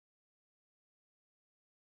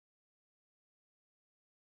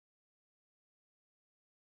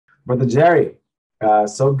Brother Jerry,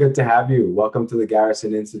 so good to have you. Welcome to the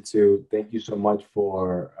Garrison Institute. Thank you so much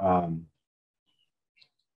for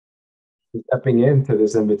stepping into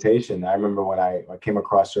this invitation. I remember when I came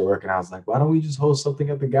across your work and I was like, why don't we just host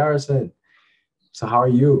something at the Garrison? So how are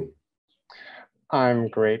you? I'm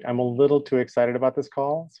great. I'm a little too excited about this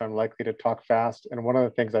call, so I'm likely to talk fast. And one of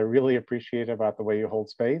the things I really appreciate about the way you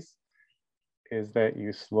hold space is that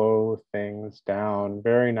you slow things down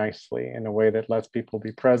very nicely in a way that lets people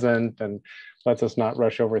be present and lets us not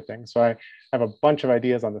rush over things. So I have a bunch of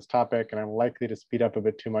ideas on this topic and I'm likely to speed up a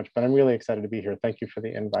bit too much, but I'm really excited to be here. Thank you for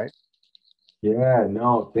the invite. Yeah,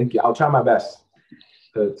 no, thank you. I'll try my best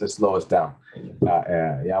to slow us down.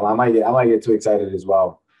 Yeah, I might get too excited as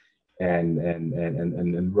well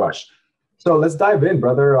and rush. So let's dive in,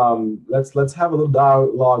 brother. Let's have a little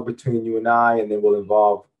dialogue between you and I, and then we'll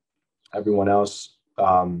involve everyone else.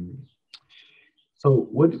 So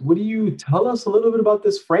what do you tell us a little bit about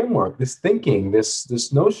this framework, this thinking,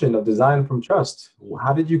 this notion of design from trust?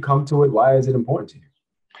 How did you come to it? Why is it important to you?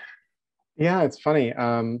 Yeah, it's funny.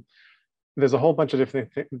 There's a whole bunch of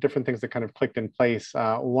different things that kind of clicked in place.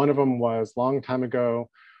 One of them was a long time ago.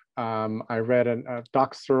 I read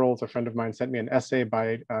Doc Searles, a friend of mine, sent me an essay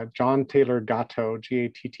by John Taylor Gatto,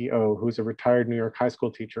 Gatto, who's a retired New York high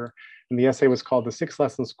school teacher. And the essay was called The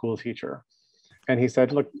 6-Lesson School Teacher. And he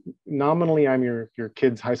said, look, nominally I'm your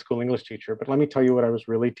kid's high school English teacher, but let me tell you what I was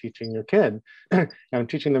really teaching your kid. And I'm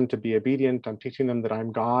teaching them to be obedient. I'm teaching them that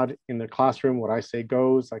I'm God in the classroom. What I say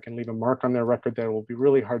goes. I can leave a mark on their record that will be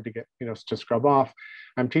really hard to get, to scrub off.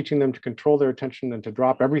 I'm teaching them to control their attention and to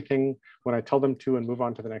drop everything when I tell them to and move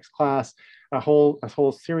on to the next class. A whole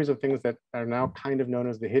series of things that are now kind of known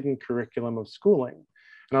as the hidden curriculum of schooling.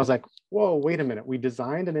 And I was like, whoa, wait a minute. We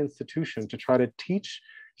designed an institution to try to teach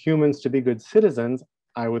humans to be good citizens,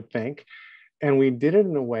 I would think. And we did it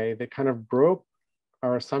in a way that kind of broke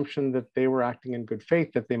our assumption that they were acting in good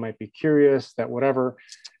faith, that they might be curious, that whatever.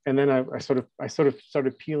 And then I sort of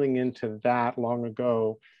started peeling into that long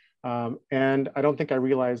ago. And I don't think I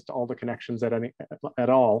realized all the connections at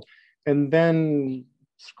all. And then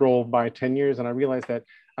scroll by 10 years and I realized that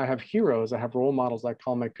I have heroes, I have role models I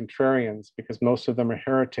call my contrarians because most of them are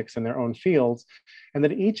heretics in their own fields, and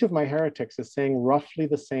that each of my heretics is saying roughly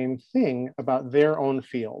the same thing about their own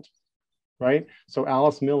field, right? So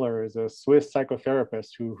Alice Miller is a Swiss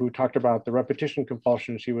psychotherapist who talked about the repetition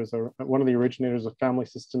compulsion. She was one of the originators of family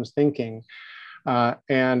systems thinking.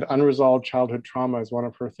 And unresolved childhood trauma is one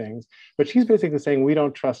of her things. But she's basically saying we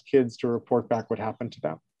don't trust kids to report back what happened to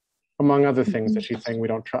them, among other things that she's saying we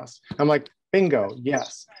don't trust. I'm like, bingo,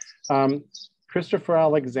 yes. Christopher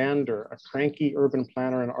Alexander, a cranky urban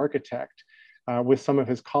planner and architect, with some of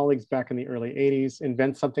his colleagues back in the early 80s,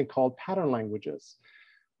 invents something called pattern languages,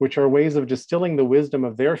 which are ways of distilling the wisdom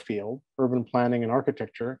of their field, urban planning and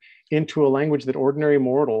architecture, into a language that ordinary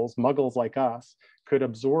mortals, muggles like us, could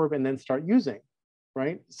absorb and then start using,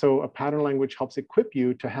 right? So a pattern language helps equip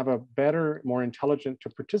you to have a better, more intelligent, to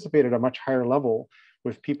participate at a much higher level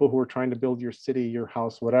with people who are trying to build your city, your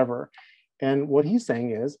house, whatever. And what he's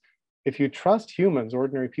saying is, if you trust humans,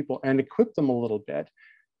 ordinary people, and equip them a little bit,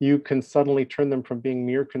 you can suddenly turn them from being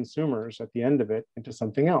mere consumers at the end of it into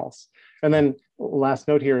something else. And then last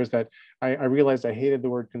note here is that I realized I hated the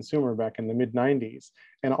word consumer back in the mid 90s.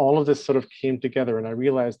 And all of this sort of came together. And I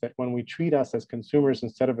realized that when we treat us as consumers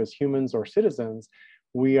instead of as humans or citizens,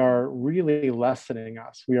 we are really lessening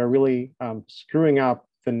us. We are really screwing up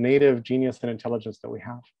the native genius and intelligence that we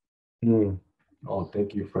have. Oh,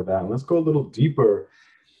 thank you for that. Let's go a little deeper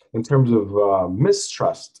in terms of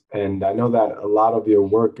mistrust. And I know that a lot of your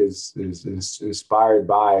work is inspired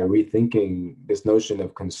by rethinking this notion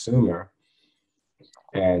of consumer.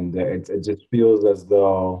 And it just feels as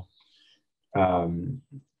though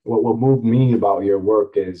what moved me about your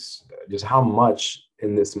work is just how much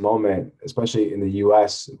in this moment, especially in the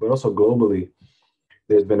US, but also globally,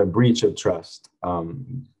 there's been a breach of trust.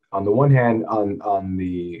 On the one hand, on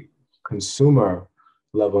the consumer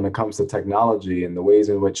level when it comes to technology and the ways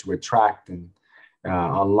in which we're tracked and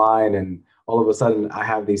online, and all of a sudden I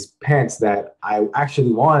have these pants that I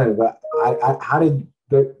actually wanted, but how did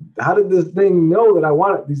this thing know that I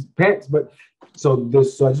wanted these pants? But so I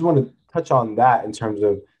just want to touch on that in terms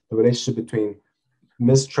of the relationship between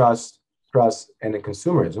mistrust, trust, and then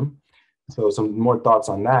consumerism. So some more thoughts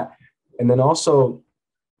on that, and then also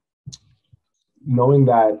knowing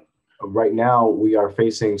that right now we are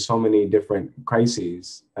facing so many different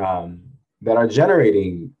crises that are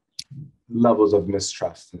generating levels of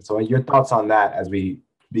mistrust. And so your thoughts on that as we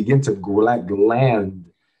begin to land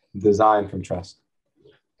design from trust.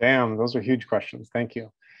 Damn, those are huge questions. Thank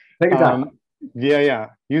you. Take your time. Yeah.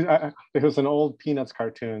 It was an old Peanuts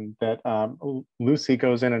cartoon that Lucy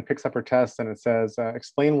goes in and picks up her test, and it says,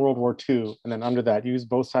 "Explain World War II," and then under that, use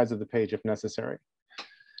both sides of the page if necessary.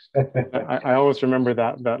 I always remember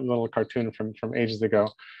that little cartoon from ages ago.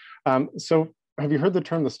 So, have you heard the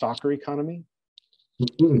term the stalker economy?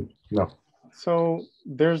 No. So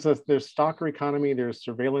there's stalker economy, there's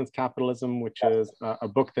surveillance capitalism, which is a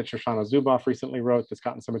book that Shoshana Zuboff recently wrote that's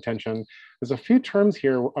gotten some attention. There's a few terms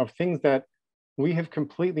here of things that we have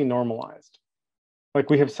completely normalized. Like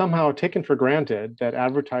we have somehow taken for granted that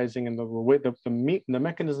advertising and the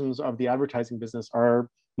mechanisms of the advertising business are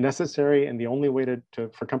necessary and the only way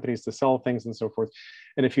for companies to sell things and so forth.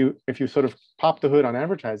 And if you sort of pop the hood on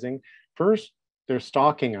advertising, first they're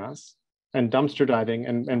stalking us and dumpster diving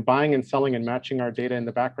and buying and selling and matching our data in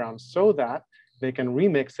the background so that they can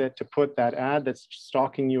remix it to put that ad that's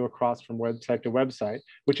stalking you across from website to website,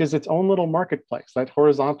 which is its own little marketplace. That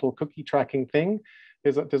horizontal cookie tracking thing,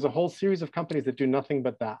 there's a whole series of companies that do nothing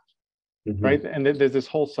but that, right? And there's this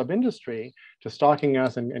whole sub-industry to stalking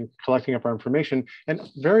us and collecting up our information. And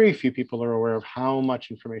very few people are aware of how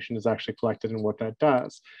much information is actually collected and what that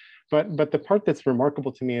does. But the part that's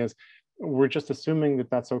remarkable to me is we're just assuming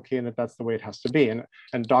that that's okay and that that's the way it has to be.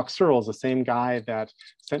 And Doc Searle is the same guy that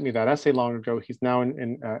sent me that essay long ago. He's now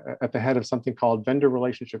at the head of something called Vendor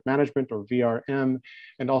Relationship Management, or VRM,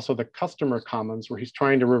 and also the Customer Commons, where he's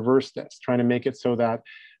trying to reverse this, trying to make it so that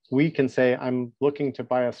we can say, I'm looking to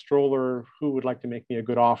buy a stroller, who would like to make me a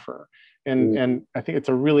good offer? And I think it's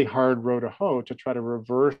a really hard row to hoe to try to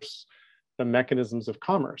reverse the mechanisms of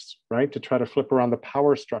commerce, right? To try to flip around the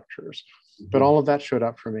power structures. But all of that showed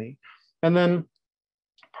up for me. And then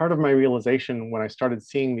part of my realization when I started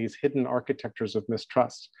seeing these hidden architectures of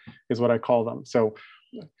mistrust is what I call them. So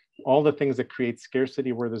all the things that create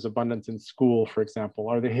scarcity where there's abundance in school, for example,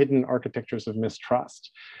 are the hidden architectures of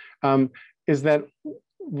mistrust. Is that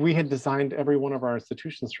we had designed every one of our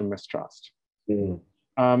institutions from mistrust. And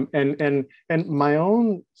my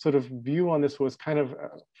own sort of view on this was kind of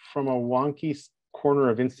from a wonky corner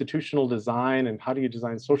of institutional design and how do you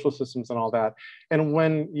design social systems and all that. And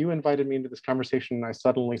when you invited me into this conversation, I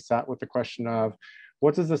suddenly sat with the question of,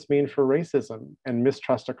 what does this mean for racism and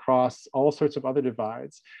mistrust across all sorts of other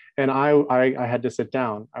divides? And I had to sit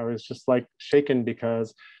down. I was just like shaken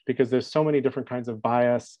because there's so many different kinds of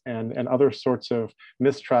bias and other sorts of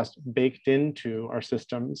mistrust baked into our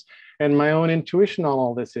systems. And my own intuition on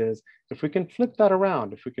all this is, if we can flip that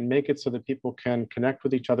around, if we can make it so that people can connect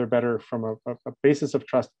with each other better from a basis of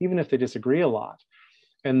trust, even if they disagree a lot,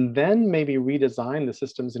 and then maybe redesign the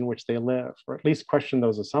systems in which they live, or at least question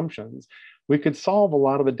those assumptions, we could solve a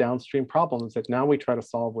lot of the downstream problems that now we try to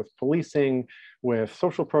solve with policing, with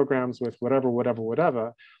social programs, with whatever.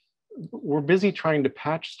 We're busy trying to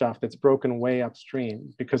patch stuff that's broken way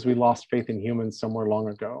upstream because we lost faith in humans somewhere long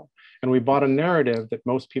ago. And we bought a narrative that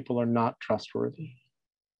most people are not trustworthy.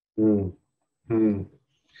 So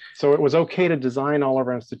it was okay to design all of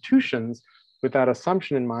our institutions with that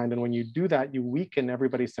assumption in mind. And when you do that, you weaken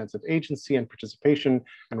everybody's sense of agency and participation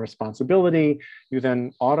and responsibility. You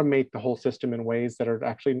then automate the whole system in ways that are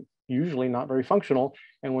actually usually not very functional.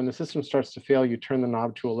 And when the system starts to fail, you turn the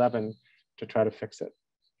knob to 11 to try to fix it.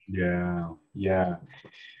 Yeah.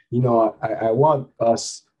 You know, I want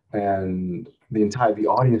us and the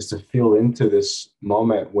audience to feel into this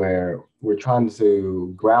moment where we're trying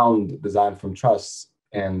to ground design from trust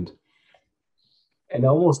and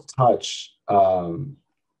almost touch so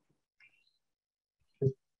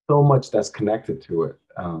much that's connected to it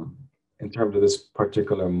in terms of this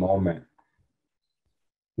particular moment.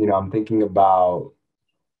 You know, I'm thinking about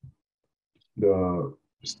the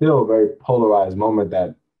still very polarized moment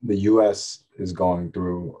that the US is going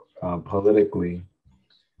through politically.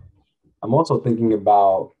 I'm also thinking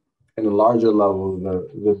about, in a larger level,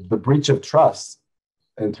 the breach of trust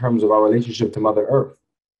in terms of our relationship to Mother Earth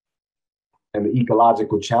and the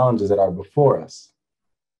ecological challenges that are before us.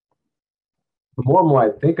 The more and more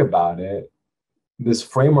I think about it, this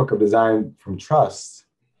framework of design from trust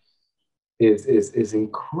is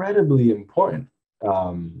incredibly important.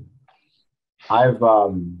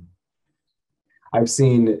 I've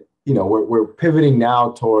seen, you know, we're pivoting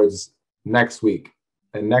now towards next week,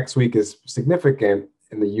 and next week is significant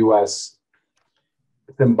in the US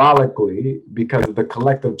symbolically because of the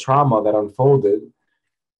collective trauma that unfolded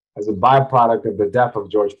as a byproduct of the death of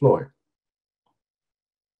George Floyd.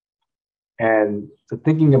 And so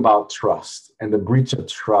thinking about trust and the breach of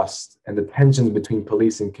trust and the tensions between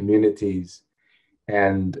police and communities,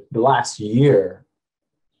 and the last year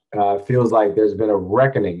feels like there's been a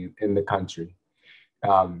reckoning in the country.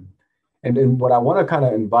 And what I want to kind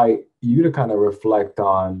of invite you to kind of reflect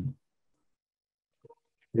on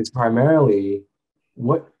It's primarily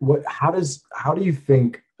how do you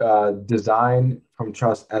think design from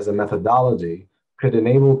trust as a methodology could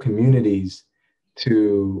enable communities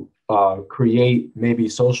to create maybe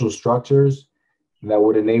social structures that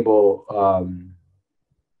would enable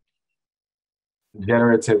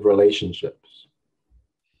generative relationships?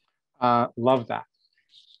 Love that.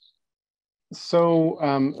 So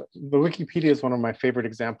the Wikipedia is one of my favorite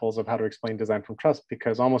examples of how to explain design from trust,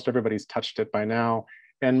 because almost everybody's touched it by now.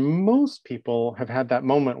 And most people have had that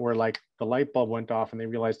moment where like the light bulb went off and they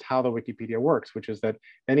realized how the Wikipedia works, which is that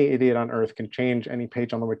any idiot on earth can change any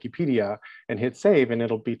page on the Wikipedia and hit save and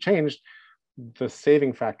it'll be changed. The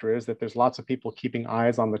saving factor is that there's lots of people keeping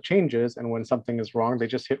eyes on the changes, and when something is wrong, they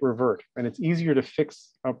just hit revert. And it's easier to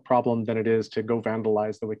fix a problem than it is to go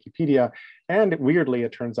vandalize the Wikipedia. And weirdly,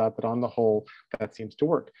 it turns out that on the whole, that seems to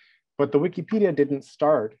work. But the Wikipedia didn't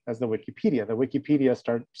start as the Wikipedia. The Wikipedia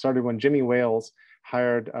started when Jimmy Wales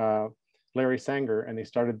hired Larry Sanger, and they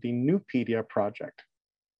started the Newpedia project,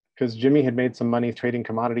 because Jimmy had made some money trading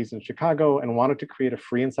commodities in Chicago and wanted to create a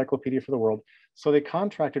free encyclopedia for the world. So they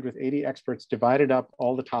contracted with 80 experts, divided up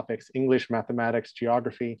all the topics, English, mathematics,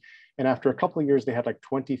 geography. And after a couple of years, they had like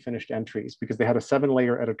 20 finished entries because they had a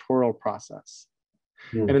 7-layer editorial process.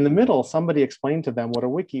 And in the middle, somebody explained to them what a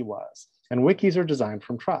wiki was. And wikis are designed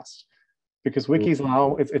from trust, because wikis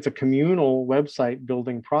allow, it's a communal website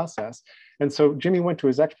building process. And so Jimmy went to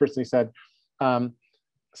his experts and he said,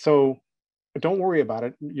 so don't worry about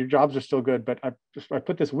it. Your jobs are still good, but I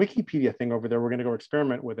put this Wikipedia thing over there. We're going to go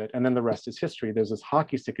experiment with it. And then the rest is history. There's this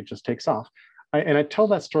hockey stick, it just takes off. And I tell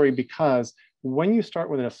that story because when you start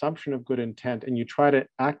with an assumption of good intent and you try to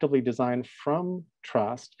actively design from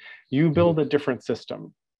trust, you build a different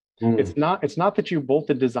system. It's not that you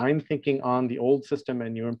bolted design thinking on the old system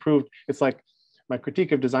and you improved. It's like, my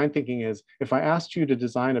critique of design thinking is, if I asked you to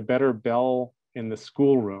design a better bell in the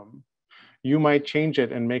schoolroom, you might change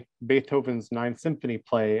it and make Beethoven's Ninth Symphony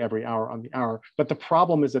play every hour on the hour. But the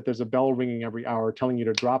problem is that there's a bell ringing every hour telling you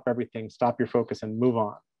to drop everything, stop your focus, and move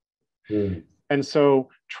on. And so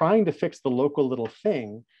trying to fix the local little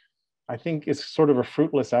thing, I think, is sort of a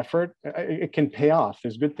fruitless effort. It can pay off.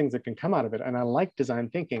 There's good things that can come out of it. And I like design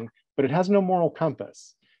thinking, but it has no moral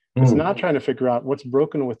compass. It's not trying to figure out what's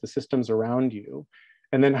broken with the systems around you.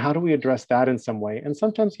 And then how do we address that in some way? And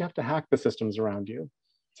sometimes you have to hack the systems around you.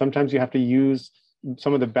 Sometimes you have to use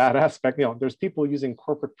some of the bad aspect. There's people using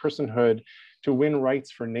corporate personhood to win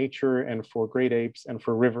rights for nature and for great apes and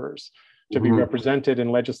for rivers to be represented in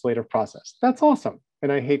legislative process. That's awesome.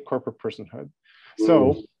 And I hate corporate personhood.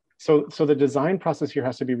 So the design process here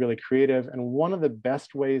has to be really creative. And one of the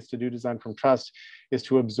best ways to do design from trust is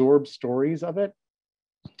to absorb stories of it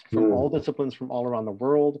from all disciplines from all around the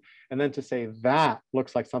world, and then to say that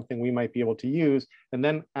looks like something we might be able to use. And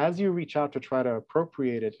then as you reach out to try to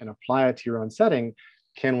appropriate it and apply it to your own setting,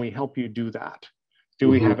 can we help you do that? Do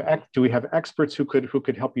we have experts who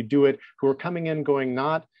could help you do it, who are coming in going,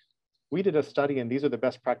 not, we did a study and these are the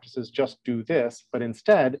best practices, just do this, but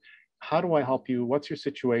instead, how do I help you? What's your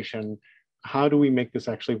situation? How do we make this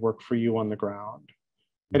actually work for you on the ground?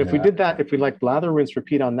 And if we did that, if we like blather, rinse,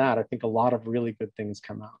 repeat on that, I think a lot of really good things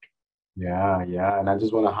come out. Yeah. And I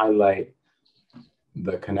just want to highlight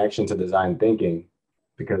the connection to design thinking,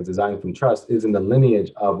 because design from trust is in the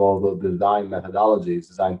lineage of all the design methodologies,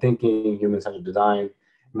 design thinking, human-centered design.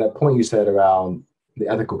 And that point you said around the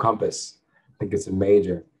ethical compass, I think it's a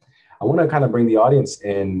major. I want to kind of bring the audience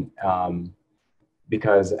in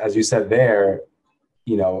because, as you said there,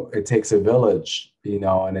 it takes a village,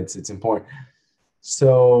 and it's important.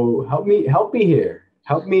 So help me here.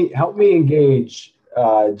 Help me engage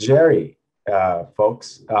Jerry,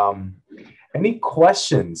 folks. Any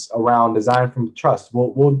questions around design from trust?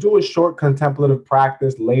 We'll do a short contemplative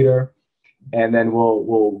practice later, and then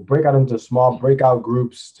we'll break out into small breakout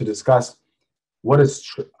groups to discuss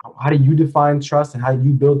how do you define trust and how do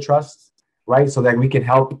you build trust, right? So that we can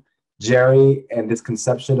help Jerry and this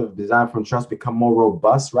conception of design from trust become more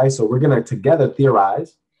robust, right? So we're gonna together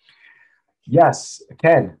theorize. Yes,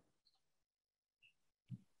 Ken.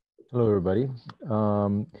 Hello, everybody.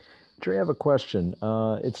 Jerry, I have a question.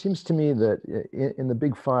 It seems to me that in the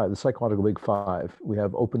big five, the psychological big five, we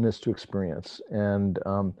have openness to experience. And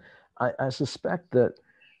I suspect that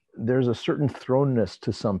there's a certain thrownness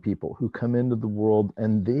to some people who come into the world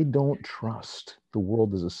and they don't trust the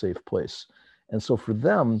world as a safe place. And so for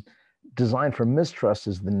them, design for mistrust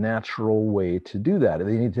is the natural way to do that.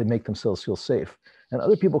 They need to make themselves feel safe. And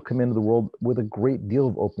other people come into the world with a great deal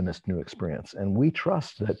of openness to new experience. And we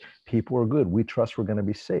trust that people are good. We trust we're going to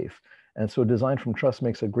be safe. And so design from trust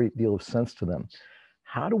makes a great deal of sense to them.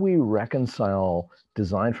 how do we reconcile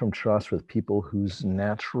design from trust with people whose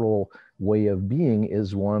natural way of being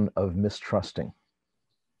is one of mistrusting?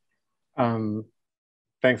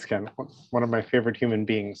 Thanks, Ken. One of my favorite human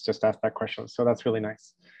beings just asked that question, so that's really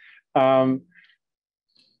nice.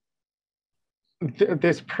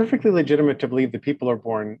 There's perfectly legitimate to believe that people are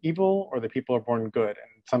born evil or that people are born good,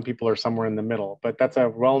 and some people are somewhere in the middle, but that's a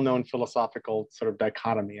well-known philosophical sort of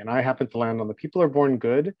dichotomy. And I happen to land on the people are born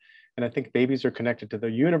good, and I think babies are connected to the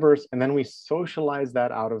universe, and then we socialize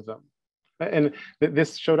that out of them. And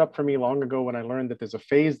this showed up for me long ago when I learned that there's a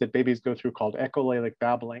phase that babies go through called echolalic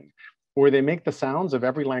babbling, where they make the sounds of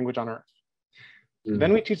every language on earth.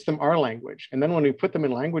 Then we teach them our language. And then when we put them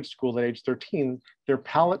in language school at age 13, their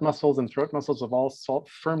palate muscles and throat muscles have all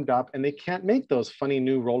firmed up, and they can't make those funny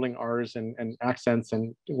new rolling R's and accents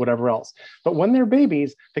and whatever else. But when they're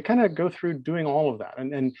babies, they kind of go through doing all of that.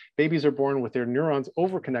 And babies are born with their neurons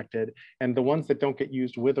overconnected, and the ones that don't get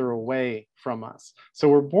used wither away from us. So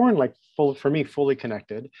we're born, like, for me, fully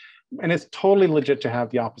connected. And it's totally legit to have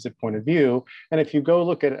the opposite point of view. And if you go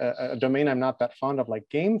look at a domain I'm not that fond of, like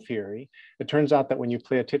game theory, it turns out that when you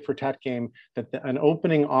play a tit for tat game, that an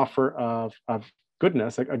opening offer of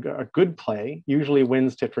goodness, a good play, usually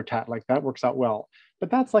wins tit for tat. Like, that works out well. But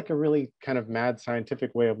that's like a really kind of mad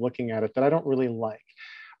scientific way of looking at it that I don't really like.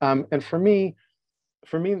 And for me,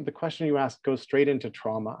 the question you asked goes straight into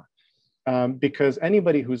trauma, because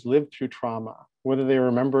anybody who's lived through trauma, whether they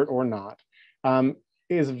remember it or not,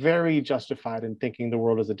 is very justified in thinking the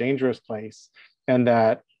world is a dangerous place and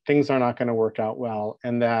that things are not going to work out well,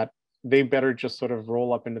 and that they better just sort of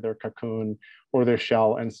roll up into their cocoon or their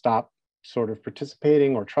shell and stop sort of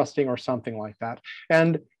participating or trusting or something like that.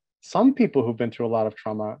 And some people who've been through a lot of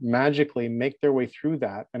trauma magically make their way through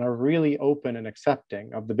that and are really open and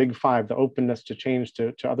accepting of the big five, the openness to change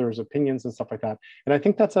to others' opinions and stuff like that. And I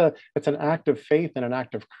think it's an act of faith and an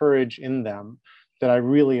act of courage in them that I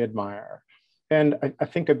really admire. And I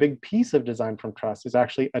think a big piece of design from trust is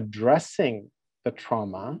actually addressing the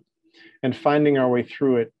trauma and finding our way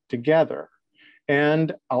through it together.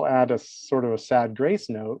 And I'll add a sort of a sad grace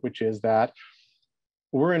note, which is that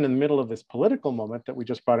we're in the middle of this political moment that we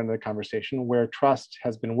just brought into the conversation, where trust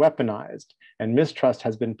has been weaponized and mistrust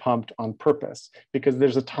has been pumped on purpose, because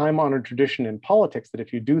there's a time-honored tradition in politics that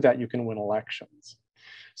if you do that, you can win elections.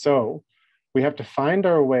 So we have to find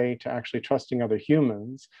our way to actually trusting other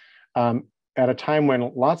humans, at a time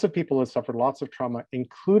when lots of people have suffered lots of trauma,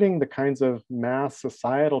 including the kinds of mass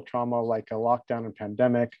societal trauma like a lockdown and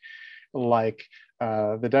pandemic, like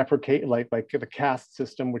the caste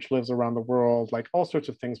system, which lives around the world, like all sorts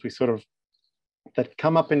of things that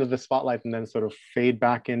come up into the spotlight and then sort of fade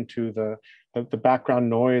back into the background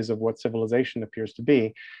noise of what civilization appears to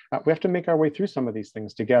be. We have to make our way through some of these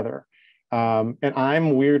things together. And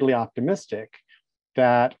I'm weirdly optimistic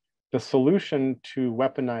that the solution to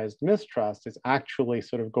weaponized mistrust is actually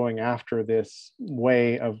sort of going after this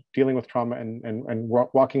way of dealing with trauma and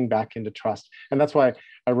walking back into trust. And that's why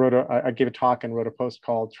I gave a talk and wrote a post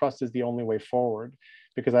called "Trust is the Only Way Forward,"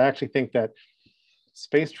 because I actually think that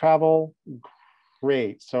space travel,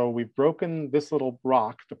 great. So we've broken this little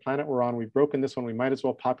rock, the planet we're on, we've broken this one. We might as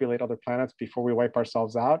well populate other planets before we wipe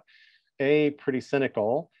ourselves out. A, pretty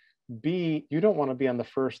cynical. B, you don't want to be on the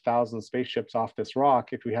first 1,000 spaceships off this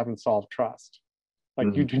rock if we haven't solved trust.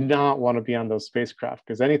 Like, you do not want to be on those spacecraft,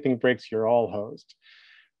 because anything breaks, you're all hosed.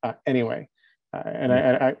 Anyway, and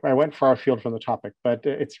I went far afield from the topic, but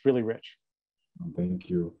it's really rich. Thank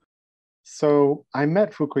you. So I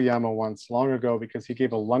met Fukuyama once long ago because he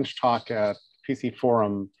gave a lunch talk at PC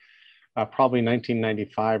Forum, probably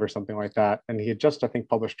 1995 or something like that. And he had just, I think,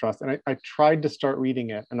 published Trust. And I tried to start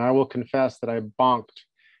reading it, and I will confess that I bonked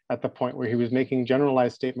at the point where he was making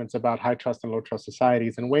generalized statements about high trust and low trust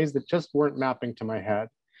societies in ways that just weren't mapping to my head.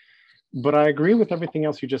 But I agree with everything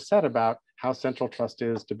else you just said about how central trust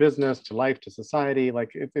is to business, to life, to society.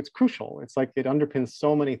 Like, it's crucial. It's like it underpins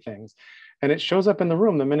so many things. And it shows up in the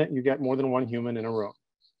room the minute you get more than one human in a room.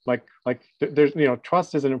 Like there's,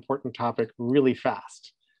 trust is an important topic really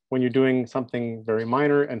fast when you're doing something very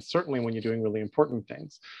minor, and certainly when you're doing really important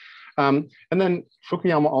things. And then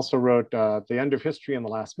Fukuyama also wrote The End of History and The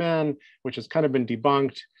Last Man, which has kind of been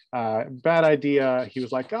debunked. Bad idea. He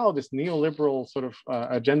was like, oh, this neoliberal sort of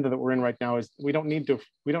agenda that we're in right now is we don't need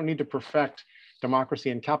to perfect democracy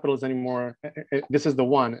and capitalism anymore. This is the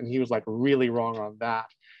one. And he was like really wrong on that.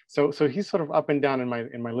 So he's sort of up and down in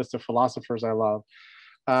my list of philosophers I love.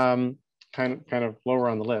 Kind of lower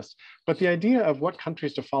on the list. But the idea of what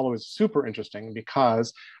countries to follow is super interesting,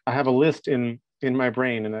 because I have a list in my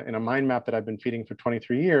brain, in a mind map that I've been feeding for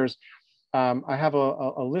 23 years. I have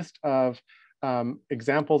a list of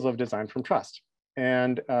examples of design from trust.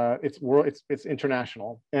 and it's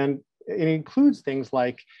international, and it includes things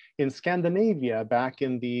like in Scandinavia back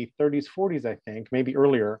in the 30s, 40s, I think, maybe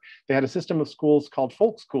earlier, they had a system of schools called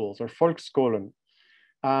folkschools or Volksskolen,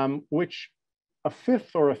 which a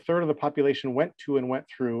fifth or a third of the population went to and went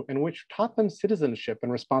through, and which taught them citizenship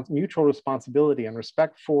and mutual responsibility and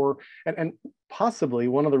respect for, and possibly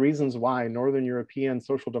one of the reasons why Northern European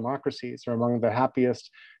social democracies are among the happiest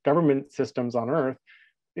government systems on earth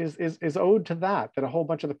is owed to that a whole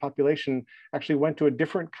bunch of the population actually went to a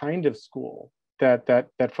different kind of school that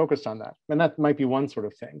focused on that. And that might be one sort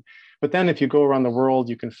of thing. But then if you go around the world,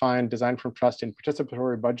 you can find design from trust in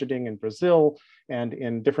participatory budgeting in Brazil and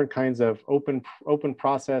in different kinds of open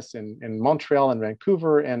process in Montreal and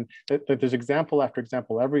Vancouver. And there's example after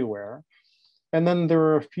example everywhere. And then there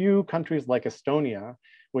are a few countries like Estonia,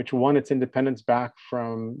 which won its independence back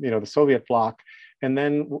from the Soviet bloc. And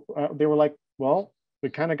then they were like, well, we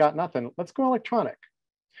kind of got nothing. Let's go electronic.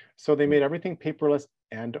 So they made everything paperless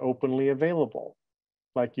and openly available.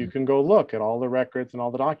 Like you can go look at all the records and all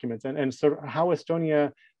the documents. And so how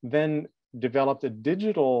Estonia then developed a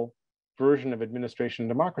digital version of administration and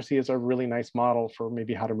democracy is a really nice model for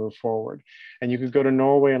maybe how to move forward. And you could go to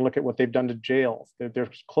Norway and look at what they've done to jails. They're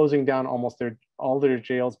closing down almost all their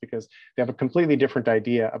jails because they have a completely different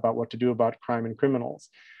idea about what to do about crime and criminals.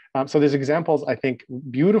 So there's examples, I think,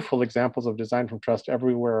 beautiful examples of design from trust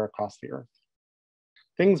everywhere across the earth.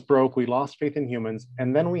 Things broke, we lost faith in humans,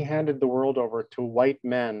 and then we handed the world over to white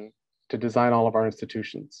men to design all of our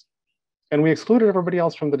institutions. And we excluded everybody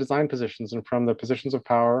else from the design positions and from the positions of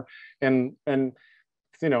power. And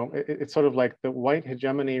it's sort of like the white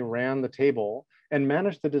hegemony ran the table and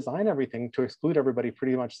managed to design everything to exclude everybody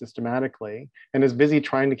pretty much systematically, and is busy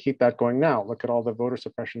trying to keep that going now. Look at all the voter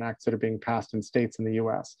suppression acts that are being passed in states in the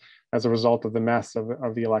US as a result of the mess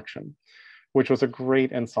of the election, which was a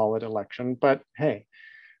great and solid election, but hey.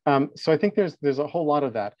 So I think there's a whole lot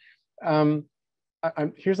of that.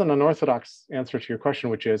 Here's an unorthodox answer to your question,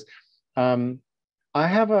 which is, I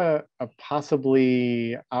have a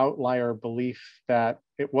possibly outlier belief that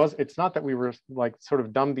it's not that we were like sort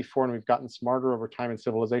of dumb before and we've gotten smarter over time and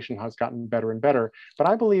civilization has gotten better and better. But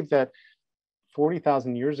I believe that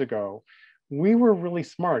 40,000 years ago, we were really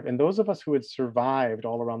smart. And those of us who had survived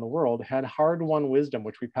all around the world had hard-won wisdom,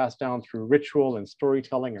 which we passed down through ritual and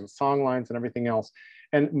storytelling and songlines and everything else.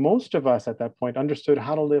 And most of us at that point understood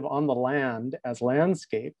how to live on the land as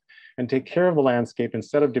landscape and take care of the landscape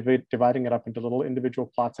instead of dividing it up into little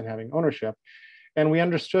individual plots and having ownership. And we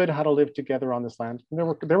understood how to live together on this land. And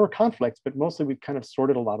there were conflicts, but mostly we kind of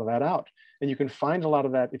sorted a lot of that out. And you can find a lot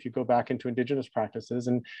of that if you go back into indigenous practices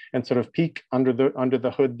and sort of peek under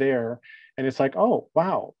the hood there. And it's like, oh,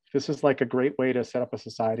 wow, this is like a great way to set up a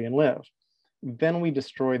society and live. Then we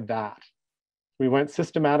destroyed that. We went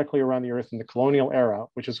systematically around the earth in the colonial era,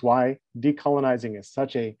 which is why decolonizing is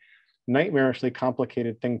such a nightmarishly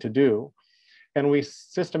complicated thing to do. And we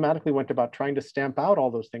systematically went about trying to stamp out all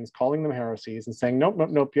those things, calling them heresies and saying, nope, nope,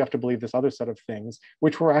 nope, you have to believe this other set of things,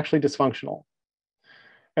 which were actually dysfunctional.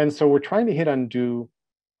 And so we're trying to hit undo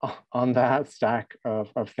on that stack of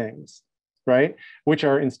things, right? Which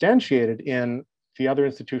are instantiated in the other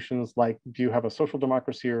institutions, like if you have a social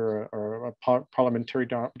democracy or a parliamentary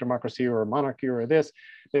democracy or a monarchy or this,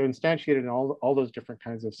 they're instantiated in all those different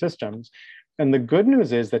kinds of systems. And the good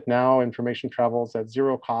news is that now information travels at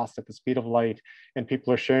zero cost at the speed of light, and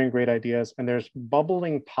people are sharing great ideas, and there's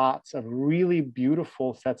bubbling pots of really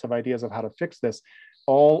beautiful sets of ideas of how to fix this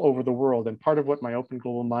all over the world. And part of what my Open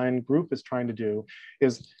Global Mind group is trying to do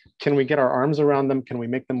is, can we get our arms around them? Can we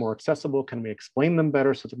make them more accessible? Can we explain them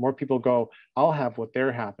better so that more people go, I'll have what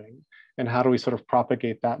they're having? And how do we sort of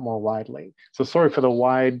propagate that more widely? So sorry for the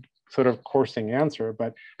wide sort of coursing answer,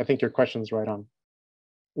 but I think your question's right on.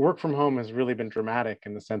 Work from home has really been dramatic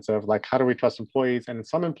in the sense of like, how do we trust employees? And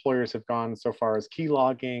some employers have gone so far as key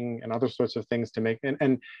logging and other sorts of things to make,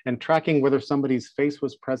 and tracking whether somebody's face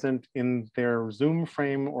was present in their Zoom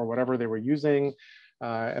frame or whatever they were using,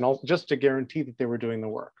 and all just to guarantee that they were doing the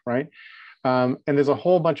work, right? And there's a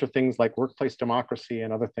whole bunch of things like workplace democracy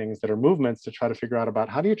and other things that are movements to try to figure out about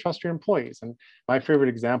how do you trust your employees? And my favorite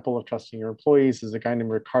example of trusting your employees is a guy named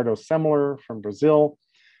Ricardo Semler from Brazil,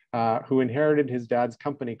 who inherited his dad's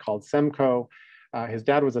company called Semco. His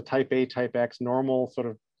dad was a type A, type X, normal sort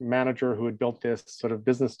of manager who had built this sort of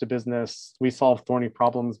business to business, we solve thorny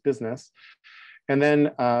problems business. And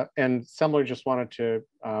then, and Semler just wanted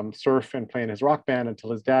to surf and play in his rock band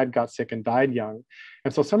until his dad got sick and died young.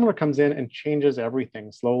 And so Semler comes in and changes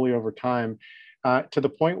everything slowly over time, to the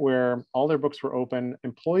point where all their books were open.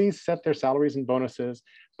 Employees set their salaries and bonuses,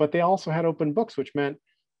 but they also had open books, which meant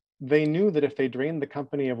they knew that if they drained the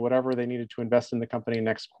company of whatever they needed to invest in the company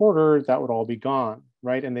next quarter, that would all be gone,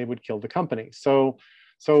 right? And they would kill the company. So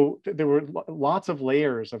there were lots of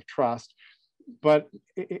layers of trust. But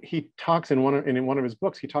he talks in one of his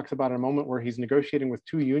books, he talks about a moment where he's negotiating with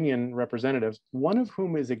two union representatives, one of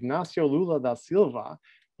whom is Ignacio Lula da Silva,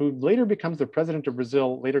 who later becomes the president of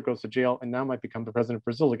Brazil, later goes to jail, and now might become the president of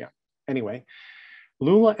Brazil again. Anyway,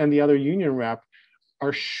 Lula and the other union rep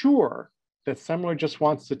are sure that Semler just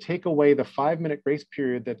wants to take away the 5-minute grace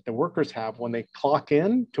period that the workers have when they clock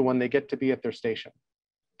in to when they get to be at their station.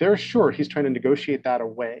 They're sure he's trying to negotiate that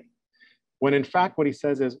away. When in fact, what he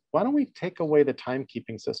says is, why don't we take away the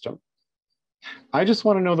timekeeping system? I just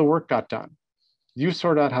want to know the work got done. You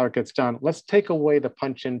sort out how it gets done. Let's take away the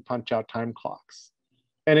punch in, punch out time clocks.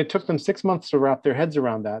 And it took them 6 months to wrap their heads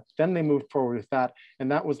around that. Then they moved forward with that.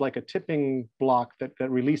 And that was like a tipping block that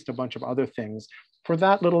released a bunch of other things for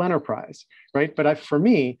that little enterprise, right? But for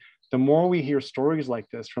me, the more we hear stories like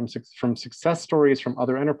this from success stories from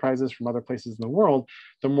other enterprises, from other places in the world,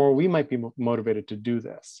 the more we might be motivated to do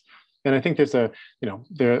this. And I think there's a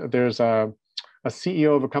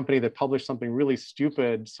CEO of a company that published something really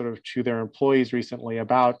stupid sort of to their employees recently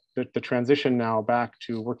about the transition now back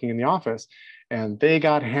to working in the office. And they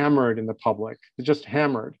got hammered in the public, just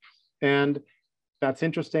hammered. And that's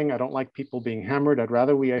interesting. I don't like people being hammered. I'd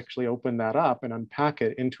rather we actually open that up and unpack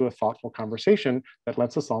it into a thoughtful conversation that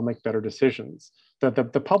lets us all make better decisions.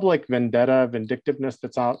 The public vendetta, vindictiveness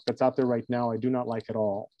that's out there right now, I do not like at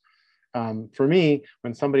all. For me,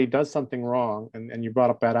 when somebody does something wrong, and you brought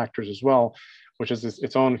up bad actors as well, which is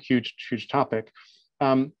its own huge topic,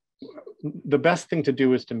 the best thing to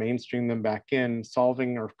do is to mainstream them back in,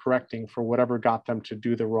 solving or correcting for whatever got them to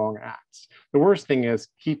do the wrong acts. The worst thing is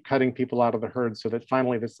keep cutting people out of the herd so that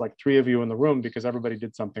finally there's like 3 of you in the room because everybody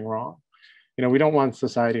did something wrong. You know, we don't want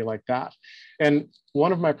society like that. And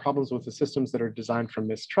one of my problems with the systems that are designed for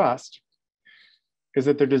mistrust is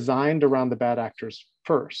that they're designed around the bad actors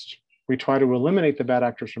first. We try to eliminate the bad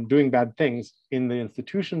actors from doing bad things in the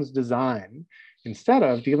institution's design instead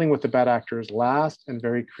of dealing with the bad actors last and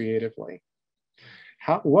very creatively.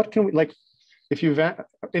 What can we, like, if you've,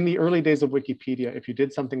 in the early days of Wikipedia, if you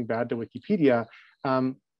did something bad to Wikipedia,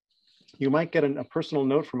 you might get a personal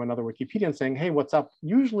note from another Wikipedian saying, hey, what's up?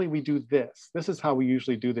 Usually we do this. This is how we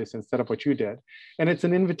usually do this instead of what you did. And it's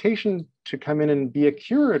an invitation to come in and be a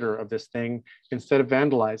curator of this thing instead of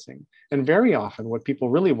vandalizing. And very often what people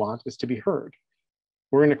really want is to be heard.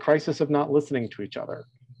 We're in a crisis of not listening to each other.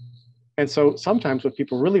 And so sometimes what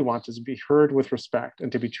people really want is to be heard with respect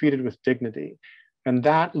and to be treated with dignity. And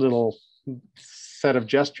that little set of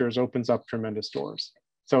gestures opens up tremendous doors.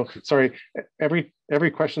 So sorry,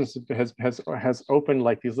 every question has opened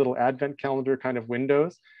like these little advent calendar kind of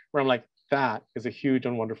windows where I'm like, that is a huge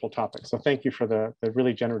and wonderful topic. So thank you for the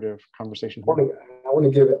really generative conversation. I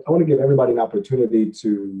want to give everybody an opportunity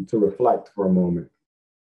to reflect for a moment.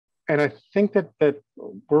 And I think that where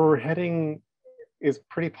we're heading is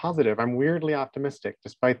pretty positive. I'm weirdly optimistic,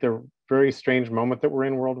 despite the very strange moment that we're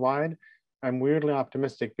in worldwide. I'm weirdly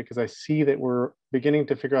optimistic because I see that we're beginning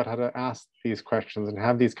to figure out how to ask these questions and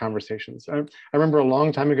have these conversations. I remember a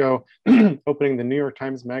long time ago opening the New York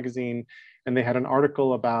Times Magazine, and they had an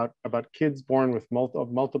article about kids born with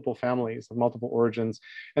multiple families of multiple origins.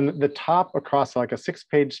 And the top across like a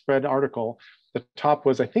 6-page spread article, the top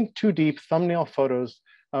was, I think, 2 deep thumbnail photos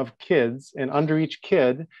of kids, and under each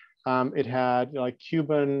kid, it had like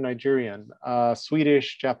Cuban, Nigerian,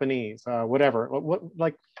 Swedish, Japanese, whatever,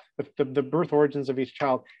 like the birth origins of each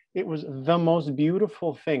child. It was the most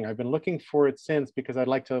beautiful thing. I've been looking for it since because I'd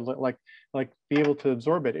like to like be able to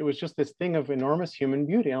absorb it. It was just this thing of enormous human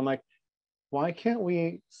beauty. I'm like, why can't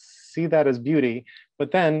we see that as beauty?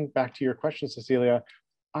 But then back to your question, Cecilia,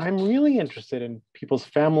 I'm really interested in people's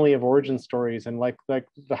family of origin stories and like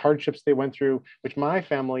the hardships they went through, which my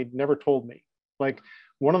family never told me. Like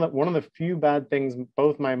one of the few bad things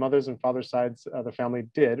both my mother's and father's sides of the family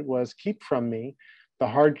did was keep from me the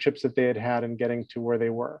hardships that they had had in getting to where they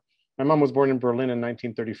were. My mom was born in Berlin in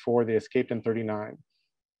 1934. They escaped in 39.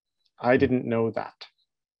 I didn't know that.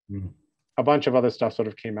 A bunch of other stuff sort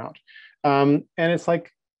of came out. And it's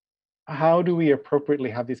like, how do we appropriately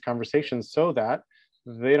have these conversations so that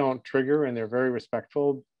they don't trigger and they're very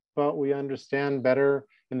respectful, but we understand better.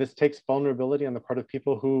 And this takes vulnerability on the part of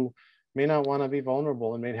people who may not want to be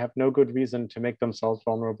vulnerable and may have no good reason to make themselves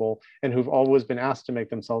vulnerable and who've always been asked to make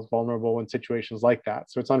themselves vulnerable in situations like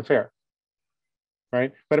that. So it's unfair,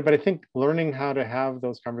 right? But I think learning how to have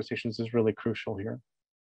those conversations is really crucial here.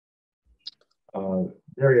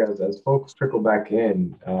 Jerry, as folks trickle back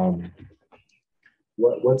in,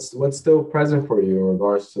 What's still present for you in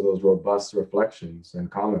regards to those robust reflections and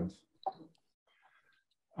comments?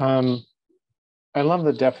 I love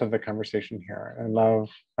the depth of the conversation here.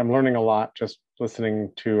 I'm learning a lot just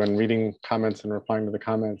listening to and reading comments and replying to the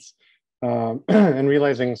comments, and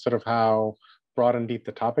realizing sort of how broad and deep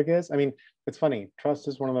the topic is. I mean, it's funny, trust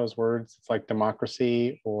is one of those words, it's like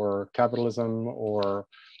democracy or capitalism or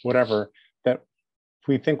whatever, that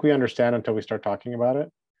we think we understand until we start talking about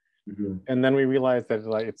it. Mm-hmm. And then we realize that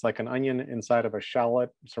it's like an onion inside of a shallot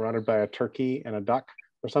surrounded by a turkey and a duck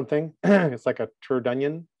or something. It's like a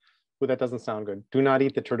turdunion. Ooh, that doesn't sound good. Do not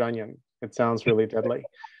eat the turdunion. It sounds really deadly.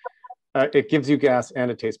 It gives you gas and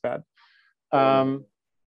it tastes bad.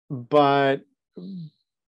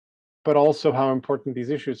 But also how important these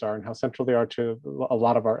issues are and how central they are to a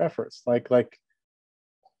lot of our efforts. Like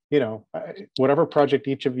whatever project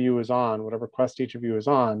each of you is on, whatever quest each of you is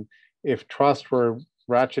on, if trust were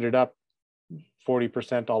ratcheted up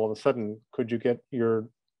 40% all of a sudden, could you get your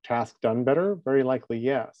task done better? Very likely,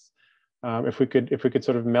 yes. If we could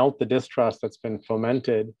sort of melt the distrust that's been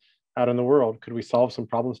fomented out in the world, could we solve some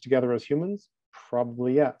problems together as humans?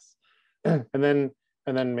 Probably yes. and then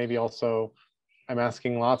maybe also, I'm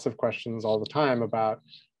asking lots of questions all the time about,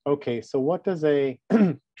 okay, so what does a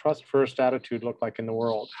trust first attitude look like in the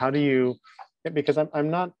world? How do you? Because I'm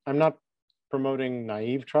not promoting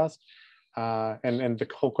naive trust, and the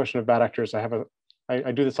whole question of bad actors.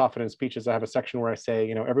 I do this often in speeches. I have a section where I say,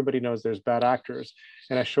 everybody knows there's bad actors.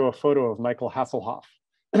 And I show a photo of Michael Hasselhoff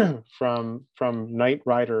from Knight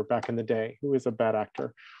Rider back in the day, who is a bad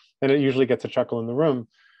actor. And it usually gets a chuckle in the room.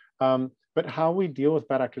 But how we deal with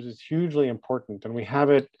bad actors is hugely important. And we have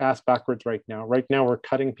it ass backwards right now. Right now, we're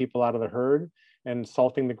cutting people out of the herd and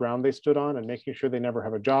salting the ground they stood on and making sure they never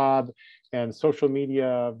have a job, and social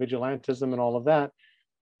media vigilantism and all of that.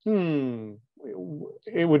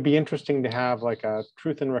 It would be interesting to have like a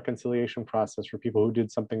truth and reconciliation process for people who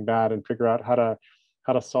did something bad and figure out how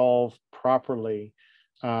to solve properly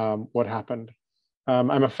what happened.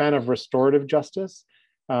 I'm a fan of restorative justice,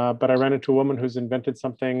 but I ran into a woman who's invented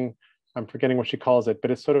something. I'm forgetting what she calls it,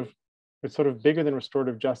 but it's sort of bigger than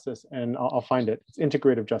restorative justice, and I'll find it. It's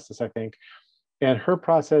integrative justice, I think. And her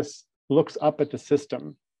process looks up at the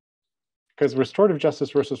system. Because restorative justice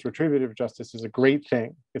versus retributive justice is a great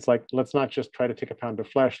thing. It's like, let's not just try to take a pound of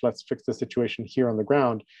flesh, let's fix the situation here on the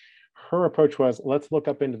ground. Her approach was, let's look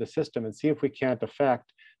up into the system and see if we can't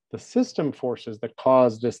affect the system forces that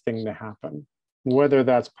cause this thing to happen, whether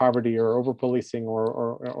that's poverty or over-policing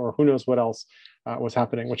or who knows what else was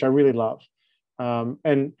happening, which I really love.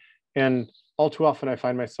 And all too often I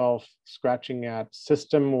find myself scratching at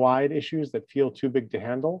system-wide issues that feel too big to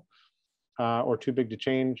handle or too big to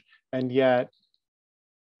change. And yet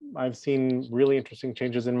I've seen really interesting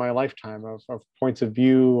changes in my lifetime of points of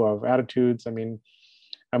view, of attitudes. I mean,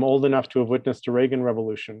 I'm old enough to have witnessed the Reagan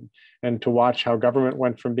Revolution and to watch how government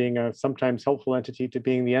went from being a sometimes helpful entity to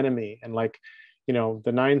being the enemy. And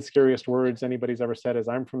the 9 scariest words anybody's ever said is,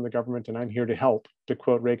 I'm from the government and I'm here to help, to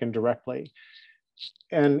quote Reagan directly.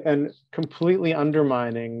 And completely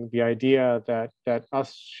undermining the idea that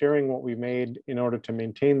us sharing what we made in order to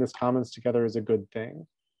maintain this commons together is a good thing.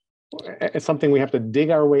 It's something we have to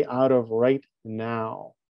dig our way out of right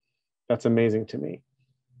now. That's amazing to me.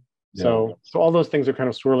 Yeah. So all those things are kind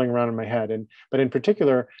of swirling around in my head. But in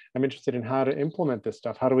particular, I'm interested in how to implement this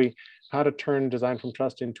stuff. How to turn design from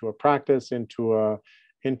trust into a practice, into a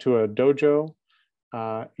dojo,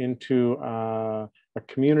 into a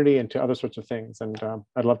community, into other sorts of things. And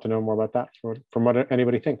I'd love to know more about that from what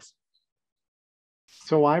anybody thinks.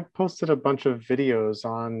 So I posted a bunch of videos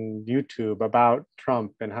on YouTube about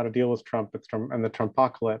Trump and how to deal with Trump and the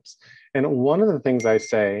Trumpocalypse. And one of the things I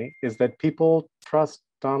say is that people trust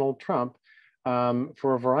Donald Trump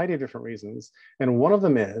for a variety of different reasons. And one of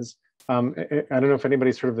them is, I don't know if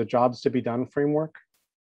anybody's heard of the jobs to be done framework.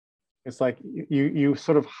 It's like you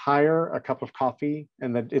sort of hire a cup of coffee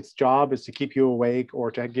and that its job is to keep you awake or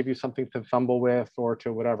to give you something to fumble with or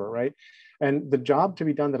to whatever, right? And the job to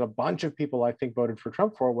be done that a bunch of people, I think, voted for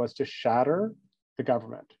Trump for was to shatter the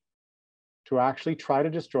government, to actually try to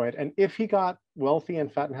destroy it. And if he got wealthy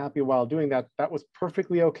and fat and happy while doing that, that was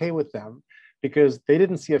perfectly okay with them because they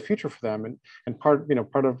didn't see a future for them. And part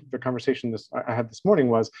of the conversation I had this morning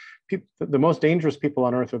was the most dangerous people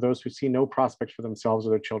on earth are those who see no prospect for themselves or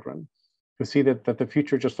their children, who see that the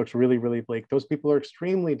future just looks really, really bleak. Those people are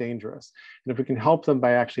extremely dangerous. And if we can help them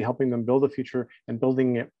by actually helping them build a future and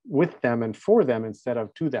building it with them and for them instead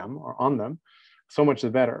of to them or on them, so much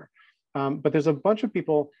the better. But there's a bunch of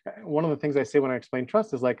people, one of the things I say when I explain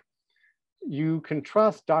trust is like, you can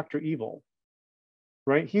trust Dr. Evil,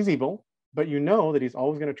 right? He's evil, but you know that he's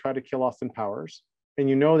always going to try to kill Austin Powers. and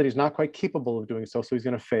you know that he's not quite capable of doing so, so he's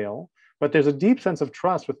going to fail. But there's a deep sense of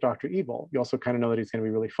trust with Dr. Evil. You also kind of know that he's going to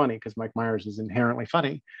be really funny because Mike Myers is inherently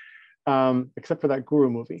funny, except for that Guru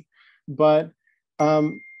movie. But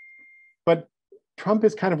Trump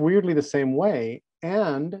is kind of weirdly the same way.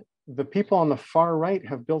 And the people on the far right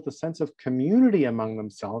have built a sense of community among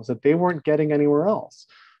themselves that they weren't getting anywhere else.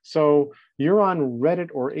 So you're on Reddit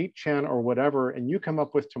or 8chan or whatever, and you come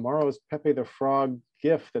up with tomorrow's Pepe the Frog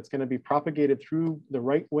GIF that's going to be propagated through the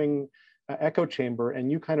right-wing echo chamber,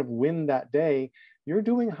 and you kind of win that day. You're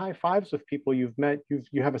doing high fives with people you've met.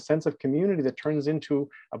 You have a sense of community that turns into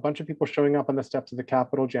a bunch of people showing up on the steps of the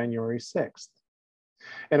Capitol January 6th.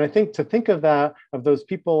 And I think to think of those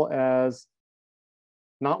people as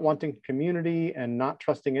not wanting community and not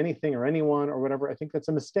trusting anything or anyone or whatever, I think that's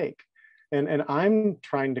a mistake. And I'm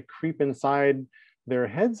trying to creep inside their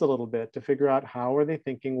heads a little bit to figure out how are they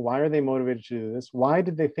thinking, why are they motivated to do this? Why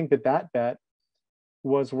did they think that that bet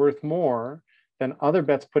was worth more than other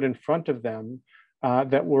bets put in front of them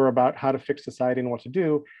that were about how to fix society and what to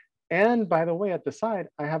do? And by the way, at the side,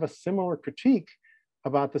 I have a similar critique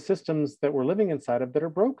about the systems that we're living inside of that are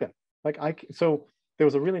broken. So there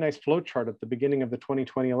was a really nice flow chart at the beginning of the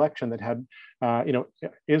 2020 election that had,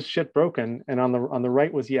 is shit broken? And on the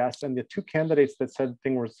right was yes. And the two candidates that said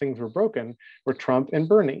things were broken were Trump and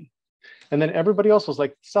Bernie. And then everybody else was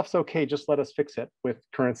like, stuff's okay, just let us fix it with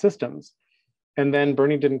current systems. And then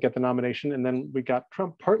Bernie didn't get the nomination. And then we got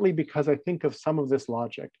Trump, partly because I think of some of this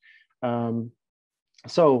logic.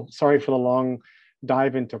 So sorry for the long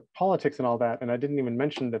dive into politics and all that. And I didn't even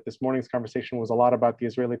mention that this morning's conversation was a lot about the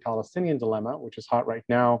Israeli-Palestinian dilemma, which is hot right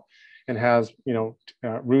now and has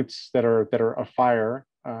roots that are afire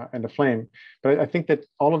and aflame. But I think that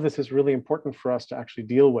all of this is really important for us to actually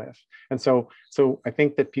deal with. And so I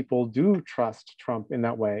think that people do trust Trump in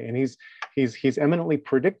that way. And he's eminently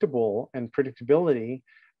predictable, and predictability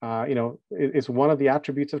is one of the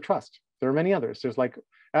attributes of trust. There are many others. There's like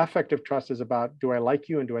affective trust is about, do I like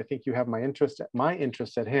you and do I think you have my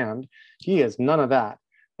interests at hand? He is none of that.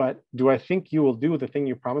 But do I think you will do the thing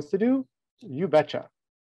you promised to do? You betcha.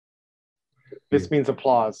 This means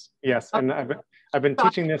applause. Yes, and I've been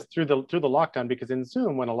teaching this through the lockdown, because in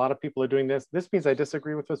Zoom, when a lot of people are doing this means I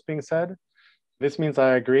disagree with what's being said. This means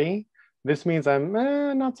I agree. This means I'm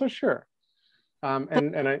not so sure.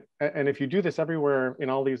 And if you do this everywhere in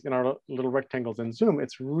our little rectangles in Zoom,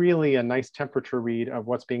 it's really a nice temperature read of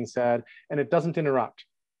what's being said, and it doesn't interrupt.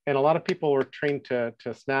 And a lot of people were trained to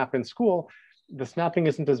snap in school. The snapping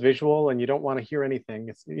isn't as visual, and you don't want to hear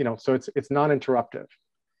anything. So it's non-interruptive.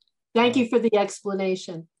 Thank you for the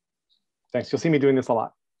explanation. Thanks. You'll see me doing this a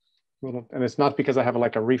lot, and it's not because I have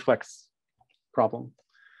like a reflex problem.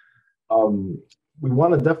 We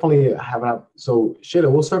want to definitely have so Sheila,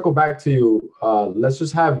 we'll circle back to you. Let's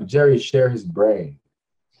just have Jerry share his brain.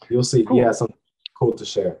 You'll see. Cool. He has something cool to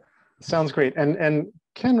share. Sounds great. And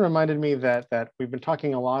Ken reminded me that we've been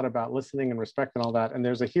talking a lot about listening and respect and all that. And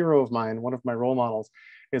there's a hero of mine, one of my role models,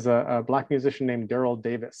 is a Black musician named Daryl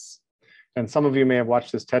Davis. And some of you may have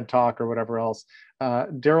watched this TED Talk or whatever else.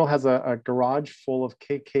 Daryl has a garage full of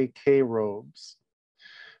KKK robes,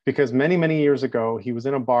 because many, many years ago, he was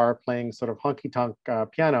in a bar playing sort of honky-tonk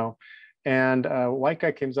piano, and a white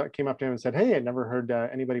guy came up to him and said, "Hey, I'd never heard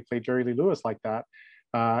anybody play Jerry Lee Lewis like that."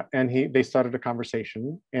 And they started a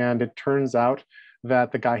conversation, and it turns out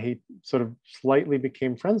that the guy he sort of slightly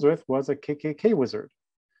became friends with was a KKK wizard.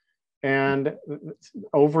 And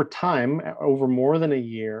over time, over more than a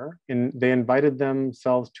year, they invited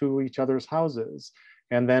themselves to each other's houses.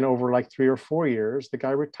 And then over like 3 or 4 years, the guy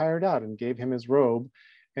retired out and gave him his robe.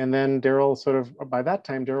 And then Daryl by that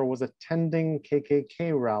time, Daryl was attending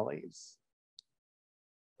KKK rallies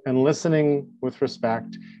and listening with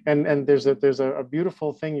respect. And there's a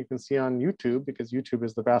beautiful thing you can see on YouTube, because YouTube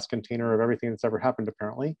is the vast container of everything that's ever happened,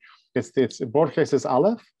 apparently. It's Borges'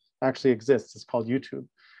 Aleph actually exists. It's called YouTube.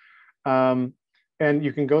 And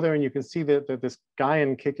you can go there and you can see that this guy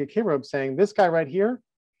in KKK robe saying, this guy right here,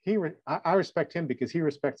 I respect him because he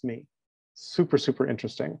respects me. Super, super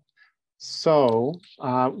interesting. So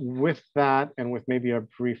with that, and with maybe a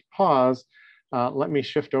brief pause, let me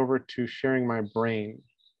shift over to sharing my brain.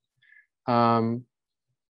 And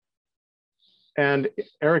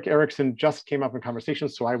Eric Erickson just came up in conversation,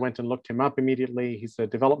 so I went and looked him up immediately. He's a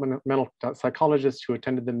developmental psychologist who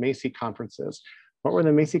attended the Macy conferences. What were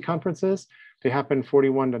the Macy conferences? They happened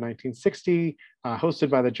 41 to 1960,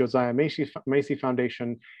 hosted by the Josiah Macy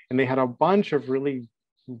Foundation, and they had a bunch of really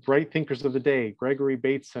bright thinkers of the day: Gregory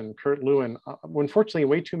Bateson, Kurt Lewin. Unfortunately,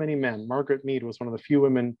 way too many men. Margaret Mead was one of the few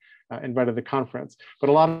women invited to the conference.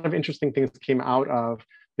 But a lot of interesting things came out of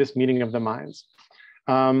this meeting of the minds.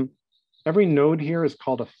 Every node here is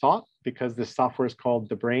called a thought because this software is called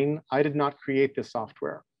the brain. I did not create this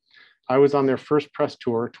software. I was on their first press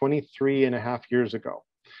tour 23.5 years ago.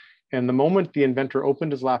 And the moment the inventor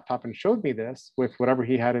opened his laptop and showed me this with whatever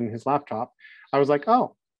he had in his laptop, I was like,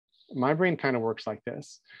 oh, my brain kind of works like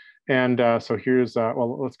this. And so here's,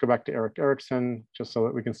 well, let's go back to Erik Erikson, just so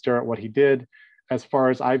that we can stare at what he did as far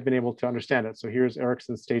as I've been able to understand it. So here's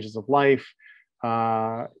Erikson's stages of life.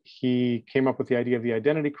 He came up with the idea of the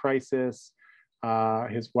identity crisis.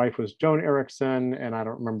 His wife was Joan Erikson, and I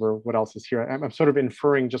don't remember what else is here. I'm sort of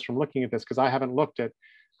inferring just from looking at this, because I haven't looked at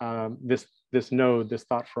this node, this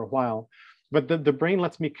thought for a while. But the brain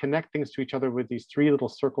lets me connect things to each other with these three little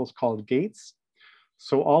circles called gates.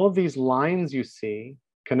 So all of these lines you see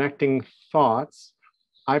connecting thoughts,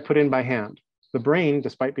 I put in by hand. The brain,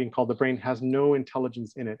 despite being called the brain, has no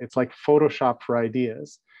intelligence in it. It's like Photoshop for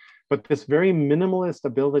ideas. But this very minimalist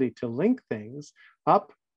ability to link things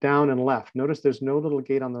up, down, and left, notice there's no little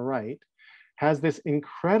gate on the right, has this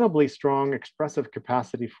incredibly strong expressive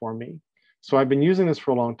capacity for me. So I've been using this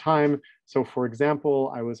for a long time. So for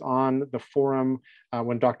example, I was on the forum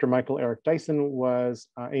when Dr. Michael Eric Dyson was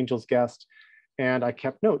Angel's guest, and I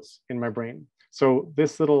kept notes in my brain. So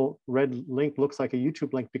this little red link looks like a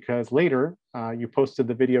YouTube link because later you posted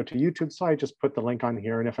the video to YouTube. So I just put the link on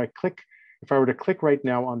here. And if I were to click right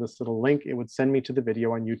now on this little link, it would send me to the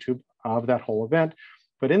video on YouTube of that whole event.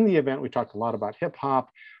 But in the event, we talked a lot about hip hop.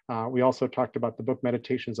 We also talked about the book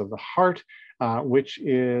Meditations of the Heart, which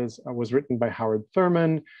was written by Howard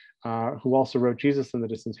Thurman, who also wrote Jesus and the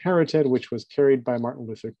Disinherited, which was carried by Martin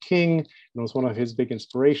Luther King and was one of his big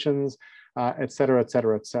inspirations, et cetera, et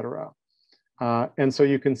cetera, et cetera. And so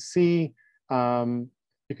you can see kind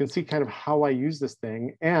of how I use this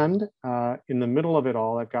thing. And in the middle of it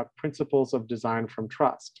all, I've got principles of design from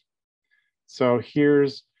trust. So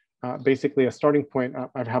here's basically a starting point.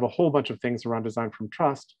 I have a whole bunch of things around design from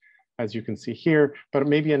trust, as you can see here, but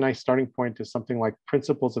maybe a nice starting point is something like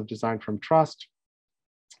principles of design from trust,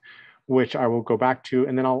 which I will go back to.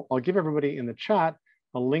 And then I'll give everybody in the chat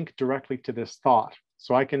a link directly to this thought.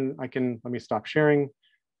 So I can, let me stop sharing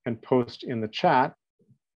and post in the chat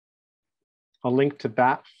a link to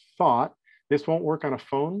that thought. This won't work on a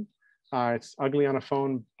phone. It's ugly on a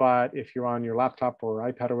phone, but if you're on your laptop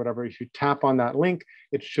or iPad or whatever, if you tap on that link,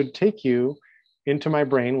 it should take you into my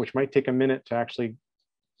brain, which might take a minute to actually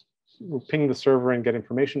ping the server and get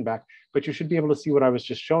information back, but you should be able to see what I was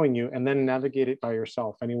just showing you and then navigate it by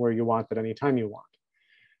yourself anywhere you want at any time you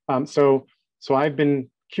want. So I've been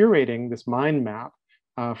curating this mind map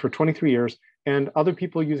for 23 years, and other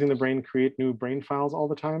people using the brain create new brain files all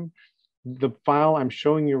the time. The file I'm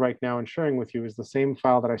showing you right now and sharing with you is the same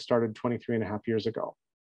file that I started 23.5 years ago.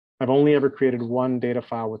 I've only ever created one data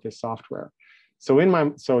file with this software. So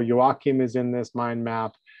Joachim is in this mind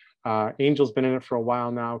map. Angel's been in it for a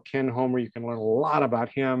while now. Ken Homer, you can learn a lot about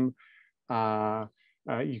him. I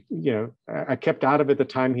kept out of it the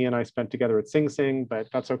time he and I spent together at Sing Sing, but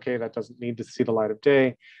that's okay. That doesn't need to see the light of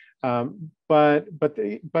day. But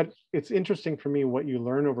it's interesting for me what you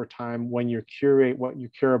learn over time when you curate what you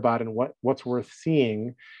care about and what's worth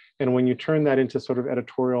seeing, and when you turn that into sort of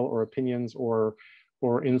editorial or opinions or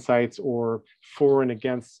insights or for and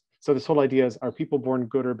against. So this whole idea is, are people born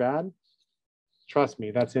good or bad? Trust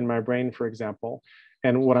me, that's in my brain, for example.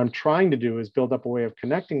 And what I'm trying to do is build up a way of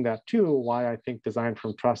connecting that to why I think design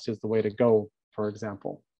from trust is the way to go, for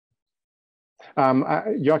example.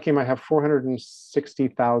 Joachim, I have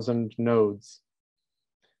 460,000 nodes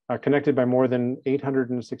connected by more than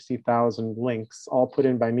 860,000 links, all put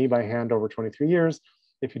in by me by hand over 23 years.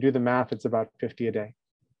 If you do the math, it's about 50 a day.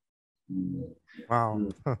 Wow.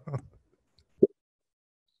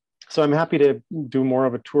 So I'm happy to do more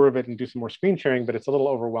of a tour of it and do some more screen sharing, but it's a little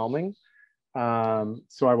overwhelming.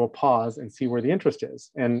 So I will pause and see where the interest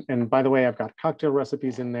is. And by the way, I've got cocktail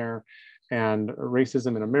recipes in there and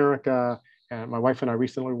racism in America. And my wife and I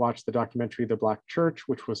recently watched the documentary, The Black Church,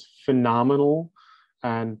 which was phenomenal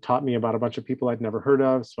and taught me about a bunch of people I'd never heard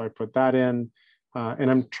of. So I put that in. And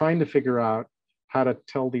I'm trying to figure out how to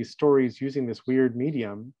tell these stories using this weird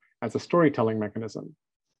medium as a storytelling mechanism.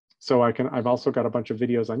 So I've also got a bunch of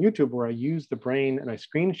videos on YouTube where I use the brain and I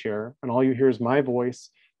screen share, and all you hear is my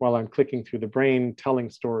voice while I'm clicking through the brain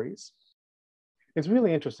telling stories. It's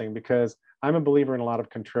really interesting because I'm a believer in a lot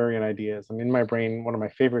of contrarian ideas. And in my brain, one of my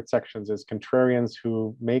favorite sections is contrarians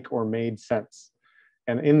who make or made sense.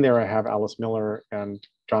 And in there, I have Alice Miller and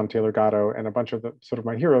John Taylor Gatto and a bunch of the sort of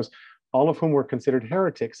my heroes, all of whom were considered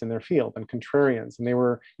heretics in their field and contrarians. And they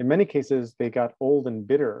were, in many cases, they got old and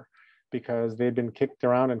bitter because they'd been kicked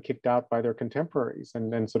around and kicked out by their contemporaries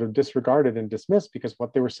and sort of disregarded and dismissed because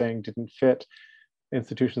what they were saying didn't fit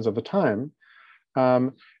institutions of the time.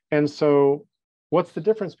 And so what's the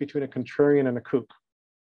difference between a contrarian and a kook?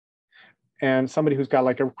 And somebody who's got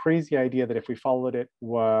like a crazy idea that if we followed it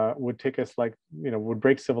would take us like, would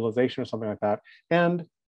break civilization or something like that. And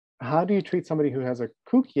how do you treat somebody who has a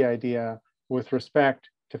kooky idea with respect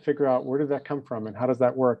to figure out where did that come from and how does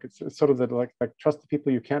that work? It's sort of the like trust the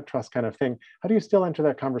people you can't trust kind of thing. How do you still enter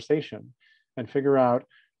that conversation and figure out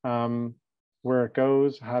where it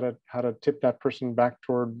goes, how to tip that person back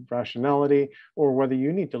toward rationality, or whether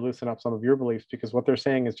you need to loosen up some of your beliefs because what they're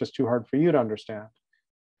saying is just too hard for you to understand.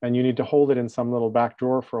 And you need to hold it in some little back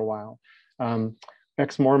drawer for a while.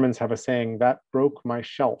 Ex-Mormons have a saying, that broke my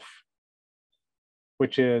shelf,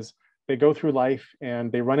 which is they go through life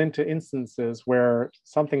and they run into instances where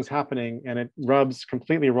something's happening and it rubs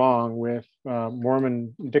completely wrong with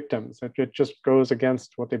Mormon dictums. It just goes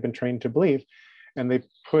against what they've been trained to believe, and they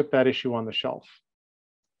put that issue on the shelf.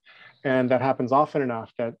 And that happens often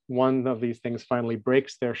enough that one of these things finally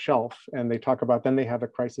breaks their shelf, and they talk about, then they have a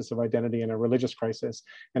crisis of identity and a religious crisis,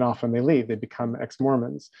 and often they leave, they become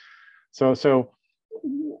ex-Mormons. So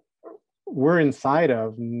we're inside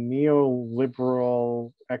of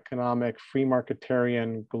neoliberal, economic, free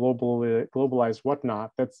marketarian, globalized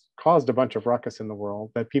whatnot that's caused a bunch of ruckus in the world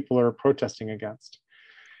that people are protesting against.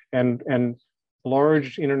 And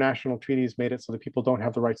large international treaties made it so that people don't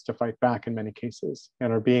have the rights to fight back in many cases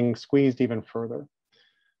and are being squeezed even further.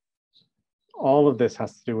 All of this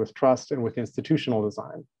has to do with trust and with institutional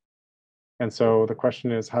design. And so the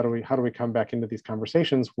question is, how do we come back into these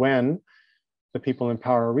conversations when the people in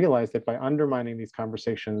power realize that by undermining these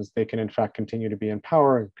conversations, they can in fact continue to be in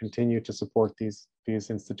power and continue to support these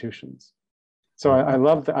institutions. So I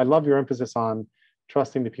love your emphasis on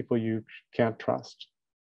trusting the people you can't trust.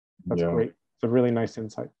 That's great. It's a really nice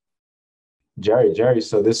insight. Jerry,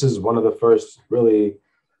 so this is one of the first really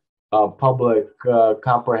public,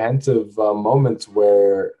 comprehensive moments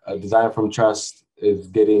where Design from Trust is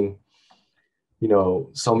getting,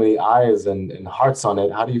 so many eyes and hearts on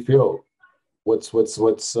it. How do you feel? What's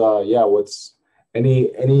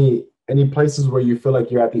any places where you feel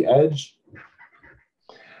like you're at the edge?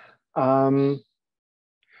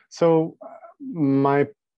 So my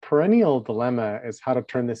perennial dilemma is how to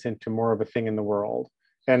turn this into more of a thing in the world.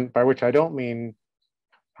 And by which I don't mean,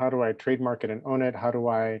 how do I trademark it and own it? How do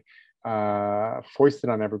I foist it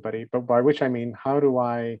on everybody? But by which I mean, how do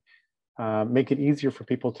I make it easier for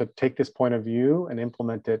people to take this point of view and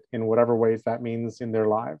implement it in whatever ways that means in their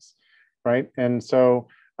lives, right? And so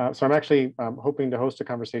I'm actually hoping to host a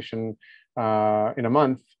conversation in a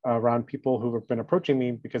month around people who have been approaching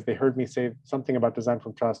me because they heard me say something about Design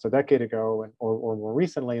from Trust a decade ago or more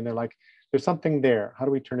recently, and they're like, there's something there. How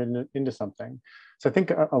do we turn it into something? So I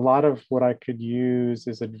think a lot of what I could use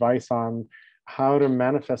is advice on how to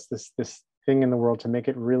manifest this thing in the world to make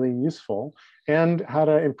it really useful, and how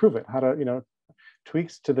to improve it, how to,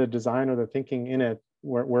 tweaks to the design or the thinking in it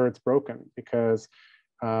where it's broken, because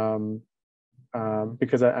I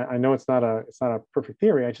know it's not a perfect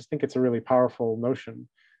theory. I just think it's a really powerful notion,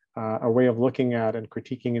 a way of looking at and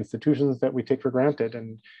critiquing institutions that we take for granted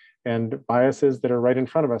and biases that are right in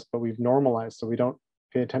front of us, but we've normalized so we don't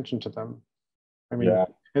pay attention to them. I mean,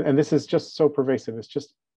 and this is just so pervasive. It's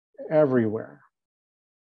just everywhere.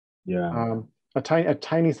 Yeah. A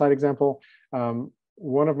tiny side example.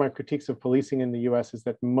 One of my critiques of policing in the US is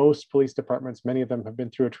that most police departments, many of them have been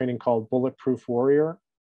through a training called Bulletproof Warrior,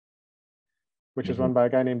 which is run by a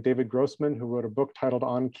guy named David Grossman, who wrote a book titled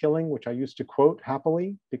On Killing, which I used to quote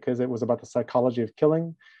happily because it was about the psychology of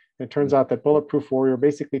killing. And it turns out that Bulletproof Warrior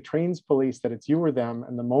basically trains police that it's you or them,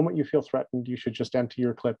 and the moment you feel threatened, you should just empty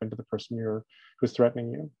your clip into the person who's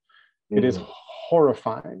threatening you. It is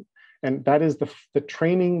horrifying. And that is the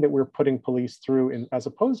training that we're putting police through, as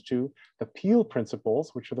opposed to the Peel principles,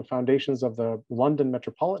 which are the foundations of the London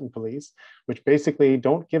Metropolitan Police, which basically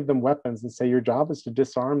don't give them weapons and say your job is to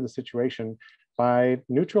disarm the situation by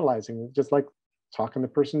neutralizing, just like talking the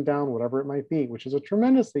person down, whatever it might be, which is a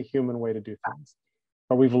tremendously human way to do things.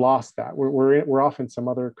 But we've lost that. We're off in some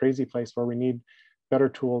other crazy place where we need better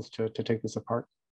tools to take this apart.